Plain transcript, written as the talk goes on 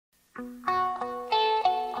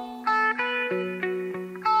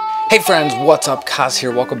Hey friends, what's up? Kaz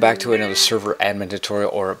here. Welcome back to another server admin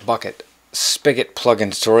tutorial or bucket Spigot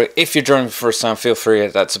plugin tutorial. If you're joining me for the first time, feel free to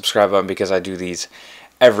hit that subscribe button because I do these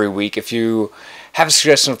every week. If you have a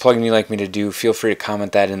suggestion of a plugin you'd like me to do, feel free to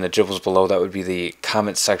comment that in the gibbles below. That would be the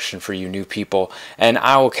comment section for you new people, and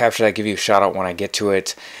I will capture that, give you a shout out when I get to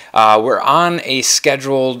it. We're on a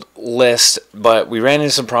scheduled list, but we ran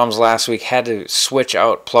into some problems last week, had to switch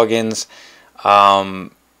out plugins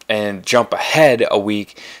and jump ahead a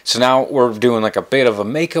week. So now we're doing like a bit of a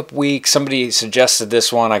makeup week. Somebody suggested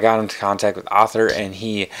this one. I got into contact with author and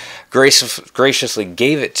he graciously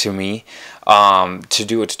gave it to me to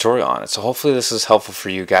do a tutorial on it. So hopefully this is helpful for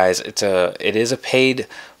you guys. It is a paid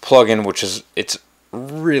plugin, it's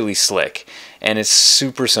really slick and it's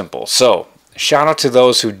super simple. So shout out to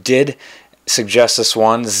those who did suggest this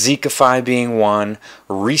one, Zekify being one,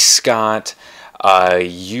 Reese Scott,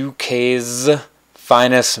 UK's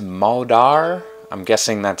Finest Modar, I'm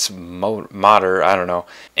guessing that's Modder, I don't know,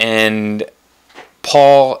 and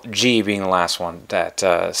Paul G being the last one that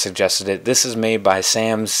suggested it. This is made by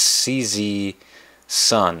Sam CZ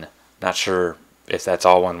Sun. Not sure if that's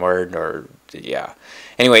all one word or yeah.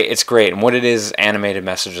 Anyway, it's great, and what it is, animated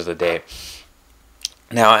message of the day.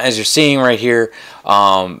 Now, as you're seeing right here,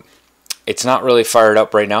 it's not really fired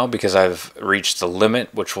up right now because I've reached the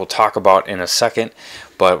limit, which we'll talk about in a second,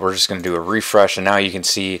 but we're just going to do a refresh, and now you can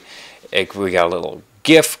see we got a little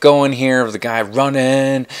GIF going here of the guy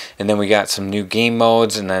running, and then we got some new game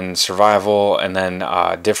modes, and then survival, and then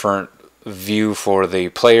different view for the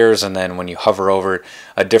players, and then when you hover over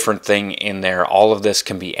a different thing in there. All of this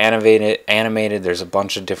can be animated. There's a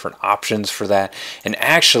bunch of different options for that, and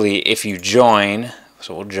actually if you join,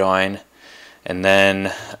 so we'll join, and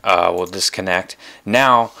then we'll disconnect.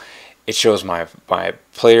 Now it shows my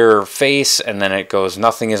player face, and then it goes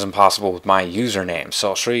nothing is impossible with my username. So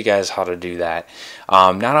I'll show you guys how to do that.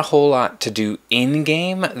 Not a whole lot to do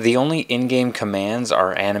in-game. The only in-game commands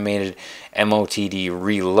are animated MOTD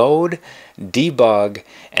reload, debug,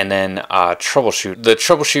 and then troubleshoot. The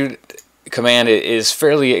troubleshoot command is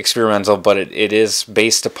fairly experimental, but it is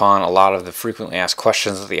based upon a lot of the frequently asked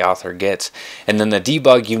questions that the author gets. And then the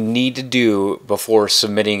debug you need to do before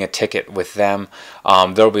submitting a ticket with them.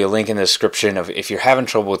 There'll be a link in the description of if you're having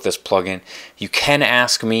trouble with this plugin, you can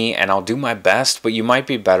ask me and I'll do my best, but you might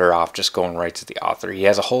be better off just going right to the author. He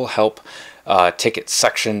has a whole help ticket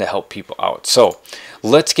section to help people out. So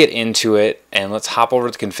let's get into it and let's hop over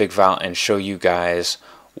to the config file and show you guys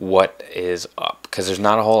what is up, because there's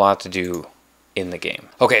not a whole lot to do in the game.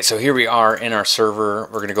 Okay, so here we are in our server.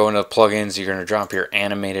 We're going to go into the plugins. You're going to drop your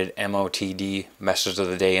animated MOTD message of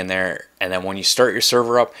the day in there, and then when you start your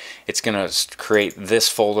server up, it's going to create this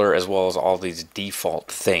folder as well as all these default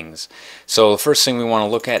things. So the first thing we want to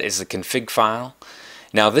look at is the config file.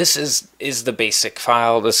 Now this is the basic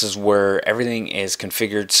file. This is where everything is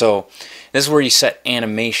configured. So this is where you set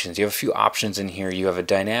animations. You have a few options in here. You have a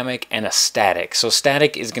dynamic and a static. So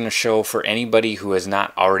static is going to show for anybody who has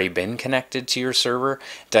not already been connected to your server.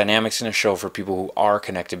 Dynamic is going to show for people who are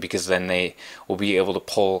connected, because then they will be able to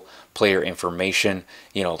pull player information,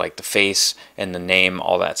 you know, like the face and the name,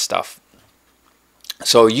 all that stuff.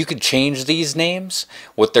 So you could change these names.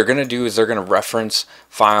 What they're going to do is they're going to reference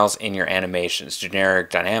files in your animations. Generic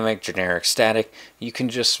dynamic, generic static. You can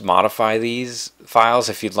just modify these files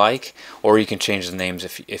if you'd like, or you can change the names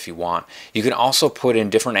if you want. You can also put in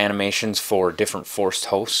different animations for different forced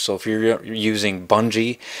hosts. So if you're using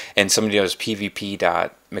Bungie and somebody does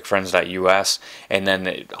pvp.mcfriends.us and then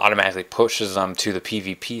it automatically pushes them to the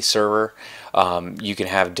PvP server, you can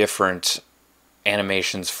have different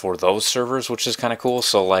animations for those servers, which is kind of cool.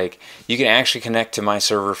 So like you can actually connect to my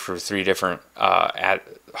server for 3 different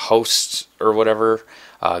hosts or whatever,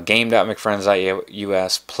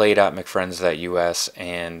 game.mcfriends.us, play.mcfriends.us,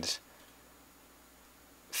 and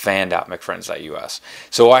fan.mcfriends.us.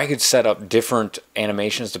 So I could set up different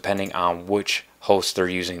animations depending on which host they're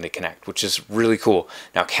using to connect, which is really cool.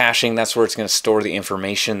 Now caching, that's where it's going to store the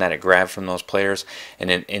information that it grabbed from those players, and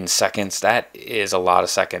in seconds, that is a lot of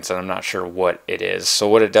seconds, and I'm not sure what it is. So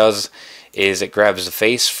what it does is it grabs the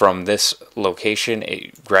face from this location,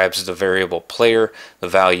 it grabs the variable player, the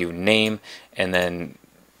value name, and then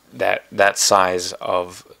that size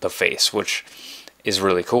of the face, which is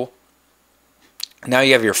really cool. Now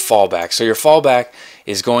you have your fallback. So your fallback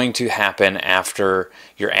is going to happen after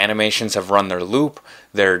your animations have run their loop,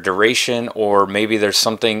 their duration, or maybe there's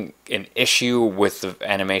an issue with the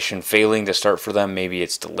animation failing to start for them. Maybe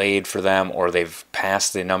it's delayed for them, or they've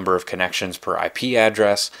passed the number of connections per IP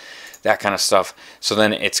address. that kind of stuff. So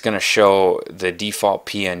then it's going to show the default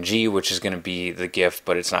PNG, which is going to be the GIF,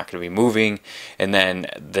 but it's not going to be moving. And then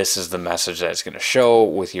this is the message that it's going to show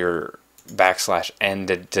with your \n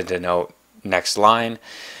to denote next line.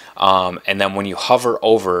 And then when you hover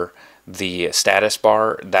over the status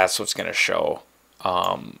bar, that's what's going to show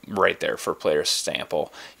right there for player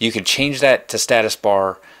sample. You can change that to status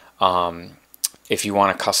bar if you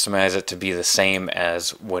want to customize it to be the same as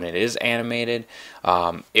when it is animated.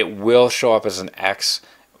 It will show up as an X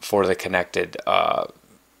for the connected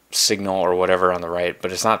signal or whatever on the right,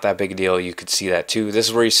 but it's not that big a deal. You could see that too. This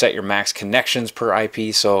is where you set your max connections per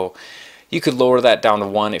IP, so you could lower that down to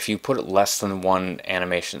 1. If you put it less than 1,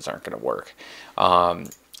 animations aren't going to work.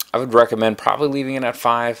 I would recommend probably leaving it at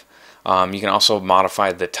 5. You can also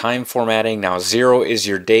modify the time formatting. Now 0 is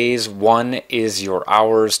your days, 1 is your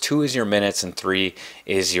hours, 2 is your minutes, and 3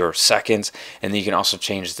 is your seconds. And then you can also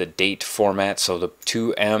change the date format. So the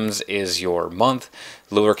 2 M's is your month,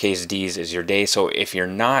 lowercase d's is your day. So if you're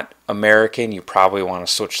not American, you probably want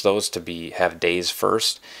to switch those to have days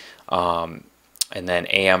first. And then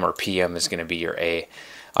AM or PM is going to be your A.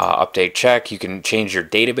 Update check. You can change your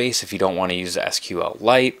database if you don't want to use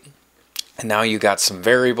SQLite. And now you got some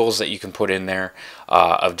variables that you can put in there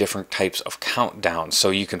of different types of countdowns. So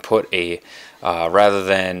you can put rather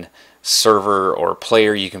than server or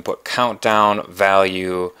player, you can put countdown,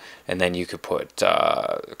 value, and then you could put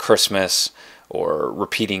Christmas, or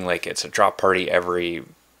repeating like it's a drop party every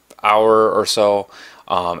hour or so,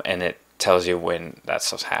 and it tells you when that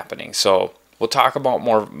stuff's happening. So we'll talk about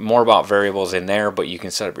more about variables in there, but you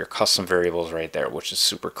can set up your custom variables right there, which is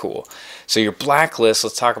super cool. So your blacklist,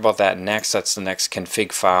 let's talk about that next. That's the next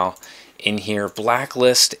config file in here.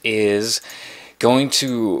 Blacklist is going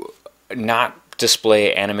to not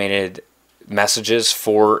display animated messages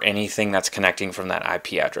for anything that's connecting from that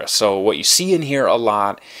IP address. So what you see in here a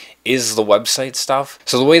lot is the website stuff.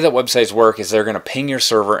 So the way that websites work is they're going to ping your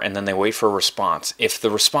server and then they wait for a response. If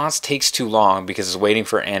the response takes too long because it's waiting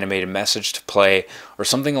for an animated message to play or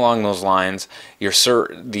something along those lines, these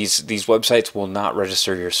websites will not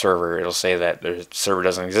register your server. It'll say that the server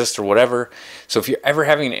doesn't exist or whatever. So if you're ever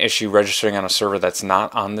having an issue registering on a server that's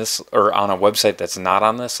not on this, or on a website that's not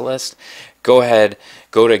on this list, go ahead,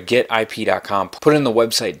 go to getip.com, put in the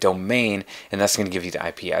website domain, and that's going to give you the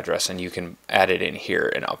IP address, and you can add it in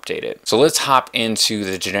here and update it. So let's hop into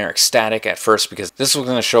the generic static at first, because this is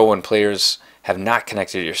going to show when players have not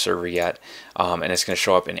connected to your server yet, and it's going to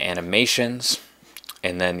show up in animations,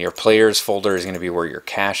 and then your players folder is going to be where your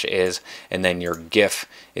cache is, and then your GIF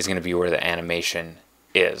is going to be where the animation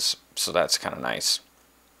is. So that's kind of nice.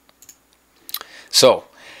 So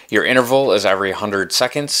your interval is every 100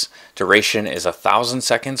 seconds. Duration is 1,000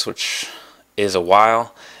 seconds, which is a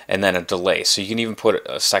while, and then a delay. So you can even put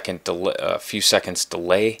a few seconds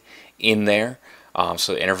delay in there.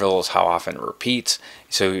 So the interval is how often it repeats.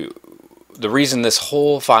 So the reason this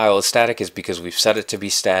whole file is static is because we've set it to be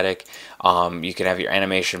static. You can have your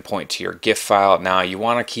animation point to your GIF file. Now you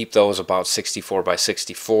want to keep those about 64 by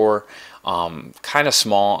 64, kind of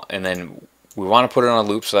small, and then we want to put it on a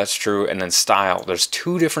loop, so that's true. And then style, there's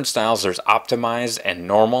two different styles. There's optimized and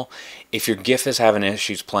normal. If your GIF is having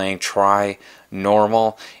issues playing, try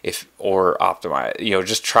normal or optimized.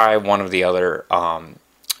 Just try one or the other,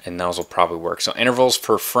 and those will probably work. So intervals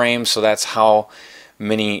per frame, so that's how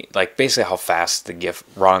many, like basically how fast the GIF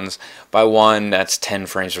runs. By 1, that's 10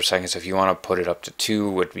 frames per second. So if you want to put it up to 2,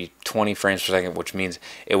 it would be 20 frames per second, which means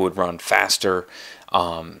it would run faster.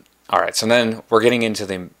 Alright, so then we're getting into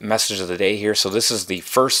the message of the day here. So this is the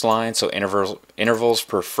first line, so intervals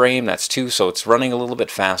per frame, that's 2, so it's running a little bit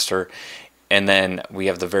faster. And then we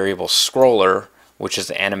have the variable scroller, which is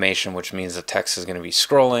the animation, which means the text is going to be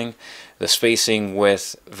scrolling. The spacing,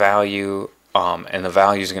 width, value, and the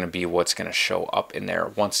value is going to be what's going to show up in there.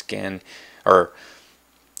 Once again,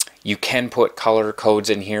 you can put color codes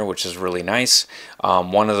in here, which is really nice.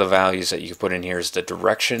 One of the values that you put in here is the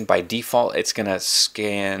direction. By default, it's going to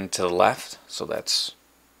scan to the left, so that's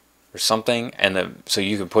or something, and so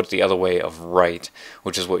you can put the other way of right,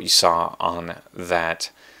 which is what you saw on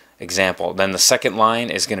that example. Then the second line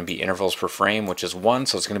is going to be intervals per frame, which is 1,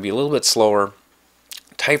 so it's going to be a little bit slower.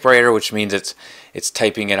 Typewriter, which means it's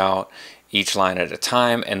typing it out each line at a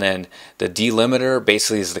time, and then the delimiter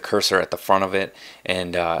basically is the cursor at the front of it,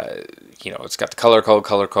 and it's got the color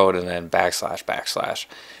code, and then //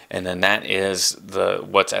 and then that is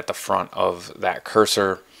what's at the front of that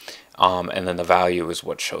cursor, and then the value is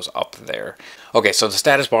what shows up there. Okay, so the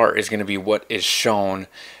status bar is going to be what is shown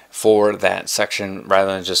for that section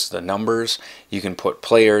rather than just the numbers. You can put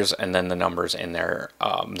players and then the numbers in there,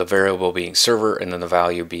 the variable being server and then the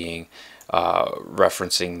value being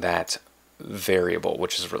referencing that variable,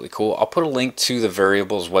 which is really cool. I'll put a link to the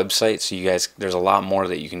variables website so you guys, there's a lot more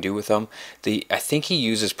that you can do with them. I think he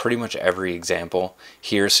uses pretty much every example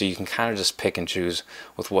here, so you can kind of just pick and choose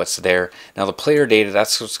with what's there. Now the player data,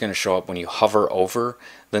 that's what's going to show up when you hover over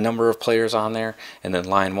the number of players on there, and then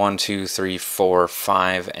line 1, 2, 3, 4,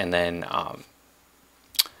 5, and then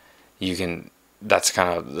you can, that's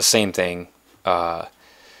kind of the same thing.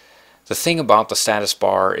 The thing about the status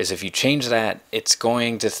bar is if you change that, it's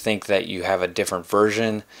going to think that you have a different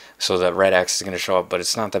version, so that red X is going to show up, but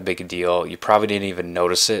it's not that big a deal. You probably didn't even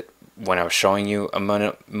notice it when I was showing you a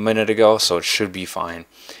minute ago, so it should be fine.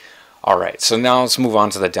 Alright, so now let's move on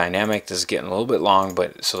to the dynamic. This is getting a little bit long,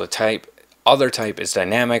 but so the other type is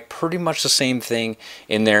dynamic. Pretty much the same thing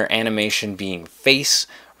in their animation being face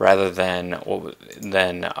rather than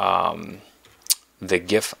the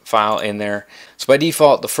GIF file in there. So by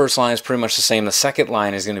default, the first line is pretty much the same. The second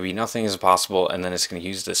line is going to be nothing is possible, and then it's going to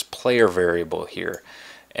use this player variable here,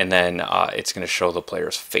 and then it's going to show the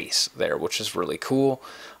player's face there, which is really cool.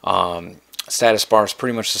 Status bar is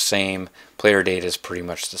pretty much the same. Player data is pretty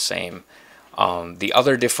much the same. The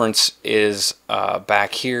other difference is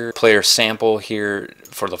back here, player sample here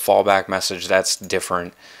for the fallback message, that's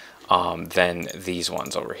different than these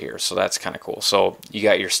ones over here. So that's kind of cool. So you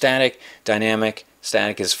got your static, dynamic.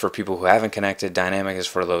 Static is for people who haven't connected, dynamic is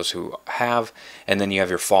for those who have, and then you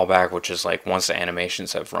have your fallback, which is like once the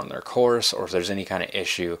animations have run their course or if there's any kind of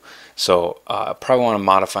issue. So probably want to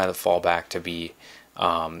modify the fallback to be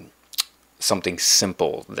something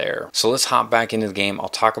simple there. So let's hop back into the game. I'll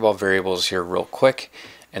talk about variables here real quick,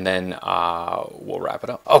 and then we'll wrap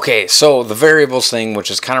it up. Okay, so the variables thing,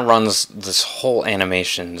 which is kind of runs this whole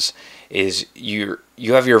animations, is you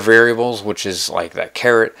have your variables, which is like that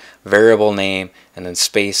caret, variable name, and then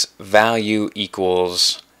space, value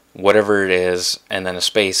equals whatever it is, and then a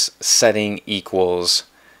space, setting equals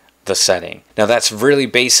the setting. Now that's really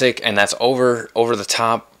basic, and that's over the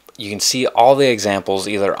top. You can see all the examples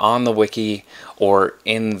either on the wiki or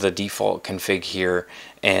in the default config here,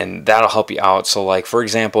 and that'll help you out. So like for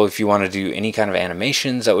example, if you want to do any kind of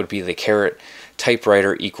animations, that would be the caret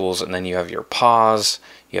typewriter equals, and then you have your pause,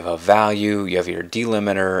 you have a value, you have your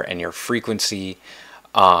delimiter and your frequency.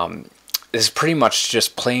 This is pretty much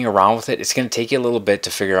just playing around with it. It's going to take you a little bit to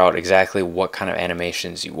figure out exactly what kind of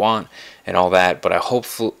animations you want and all that, but I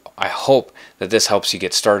hope that this helps you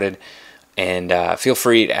get started. And feel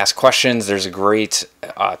free to ask questions. There's a great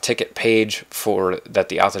ticket page that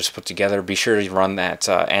the authors put together. Be sure to run that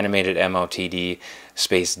animated MOTD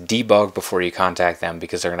space debug before you contact them,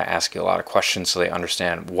 because they're going to ask you a lot of questions so they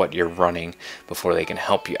understand what you're running before they can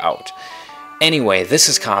help you out. Anyway, this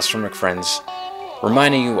is Cos from McFriends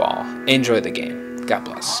reminding you all, enjoy the game. God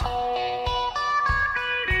bless.